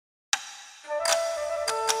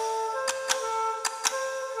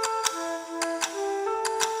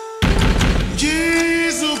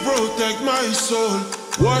my soul,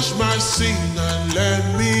 wash my sin and let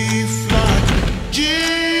me fly.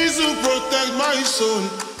 Jeezu, protect my soul,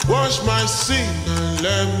 wash my sin and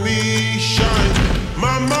let me shine.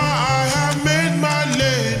 Mama, I have made my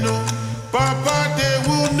lane, oh. Papa, they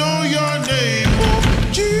will know your name, oh.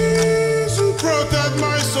 Jeezu, protect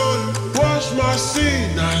my soul, wash my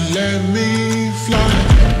sin and let me fly.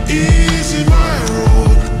 Easy my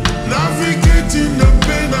road, navigating the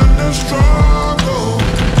pain and the struggle.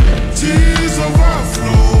 Tears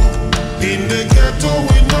overflow, in the ghetto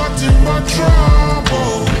with nothing but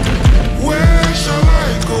trouble. Where shall I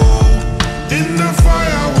go? In the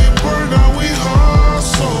fire we burn and we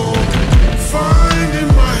hustle, finding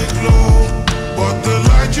my glow, but the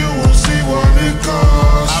light you won't see what it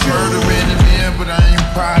costs. I murder many men, but I ain't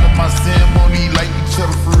proud of my sin. Won't eat like each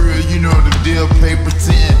other for real, you know the deal, play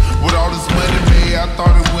pretend. With all this money made, I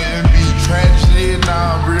thought it wouldn't be tragedy.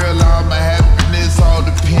 Now I realize my happiness all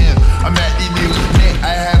depends. I'm at these niggas' neck,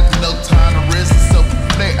 I had enough time to rest and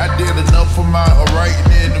self-reflect. I did enough for my writing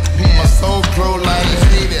in the pen. My soul closed like I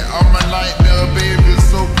hate it. All my nightmare, baby, it's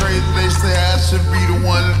so crazy. They say I should be the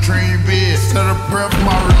one to dream big. Set a prayer for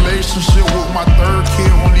my relationship with my third kid.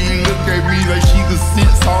 Won't even look at me like she could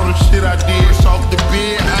sense all the shit I did. Off the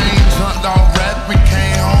bed, I ain't jumped off rapping.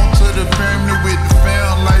 Came home to the family with the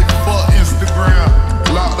fam like fuck Instagram.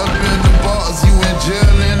 Locked up in the box, you in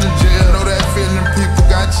jail, in the jail. Know that feeling, people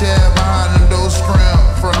got chair behind them doors scram.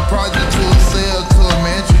 From the project to a cell, to a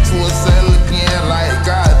mansion, to a cell again. Like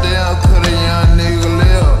goddamn, could a young nigga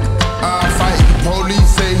live? I fight the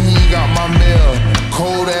police, say he ain't got my mail.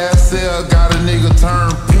 Cold ass cell, got a nigga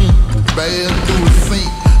turn pink. Bad through the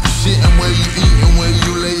sink. Shitting where you eat and where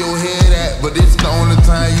you lay your head at, but it's the only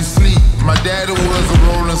time you sleep. My daddy was a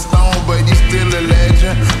rolling stone, but he's still a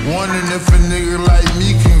legend. Wondering if a nigga like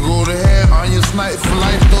me can go to heaven. On your snipe for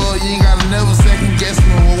life, though, you ain't gotta never second guess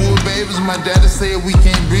me. When we were babies, my daddy said we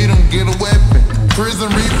can't beat him, get a weapon.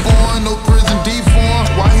 Prison reform, no prison deform.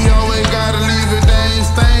 Why he always gotta leave a dang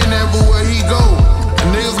stain everywhere he go?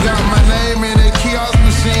 And niggas got my name in their kiosk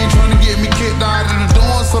machine, trying to get me kicked out of the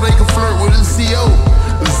door so they can flirt with the CO.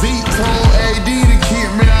 Z told AD to keep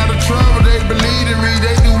me out of trouble. They believe in me,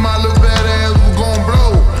 they knew my little bad ass was gon'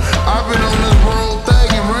 blow. I've been on this road thing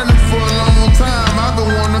and running for a long time. I've been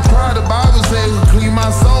wanting to cry, the Bible says to clean my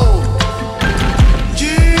soul.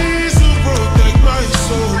 Jeezu, protect my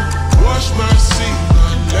soul, wash my sin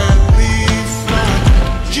and let me fly.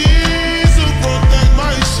 Jeezu, protect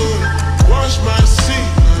my soul, wash my sin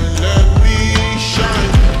and let me shine.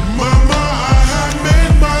 Mama, I have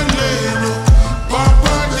made my lane, oh.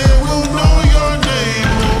 Papa, they will know your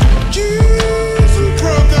name, oh. Jeezu,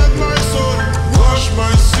 protect my soul, wash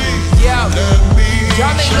my sin and let me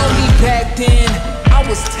Y'all ain't know me shine. back then. I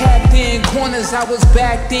was tapped in, corners I was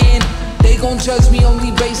backed in. They gon' judge me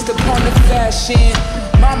only based upon the fashion.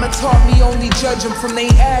 Mama taught me only judge them from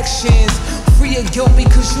their actions. Free of guilt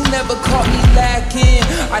because you never caught me lacking.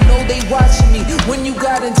 I know they watching me. When you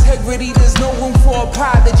got integrity, there's no room for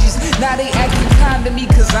apologies. Now they acting kind to me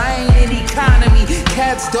cause I ain't in economy.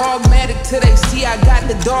 Cats dogmatic till they see I got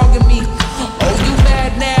the dog in me. Oh, you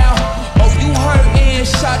mad now? Oh, you hurtin'?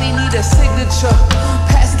 Shawty need a signature.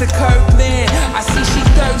 Pass the Kirkland. I see she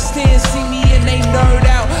thirstin'. See me and they nerd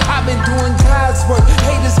out. I've been doing God's work.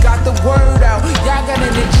 Haters got the word out. Y'all got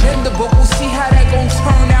an agenda, but we'll see how that gon'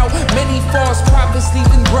 turn out. Many false prophets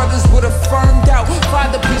leaving brothers with a firm doubt.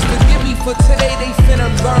 Father, please forgive me for today. They finna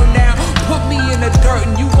learn now. Put me in the dirt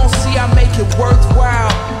and you gon' see I make it worthwhile.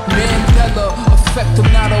 Mandela effect, I'm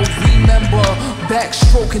not a remember.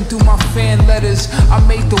 Backstroking through my fan letters. I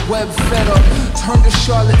made the web fed up. Turned to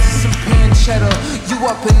Charlotte to some pancetta. You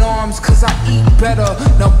up in arms cause I eat better.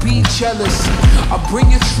 Now be jealous. I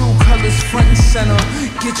bring your true colors front and center.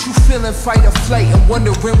 Get you feeling fight or flight and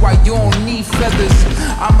wondering why you don't need feathers.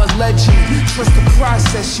 I'm a legend. Trust the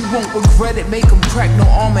process, you won't regret it. Make them crack, no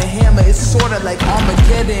armor hammer. It's sorta like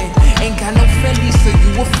Armageddon. Ain't got no Fendi, so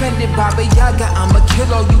you offended. Baba Yaga, I'ma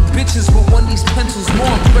kill all you bitches with one of these pencils,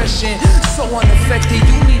 more impression. So unaffected,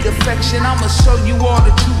 you need affection. I'ma show you all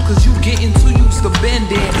the truth, cause you getting too used to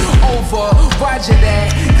bending over. Roger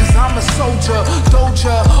that, cause I'm a soldier.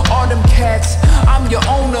 Doja, all them cats, I'm your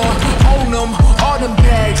owner. Own them, all them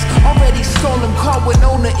bags. Already stole them, call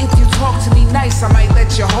Winona. If you talk to me nice, I might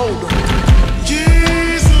let you hold them.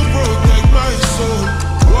 Jeezu, protect my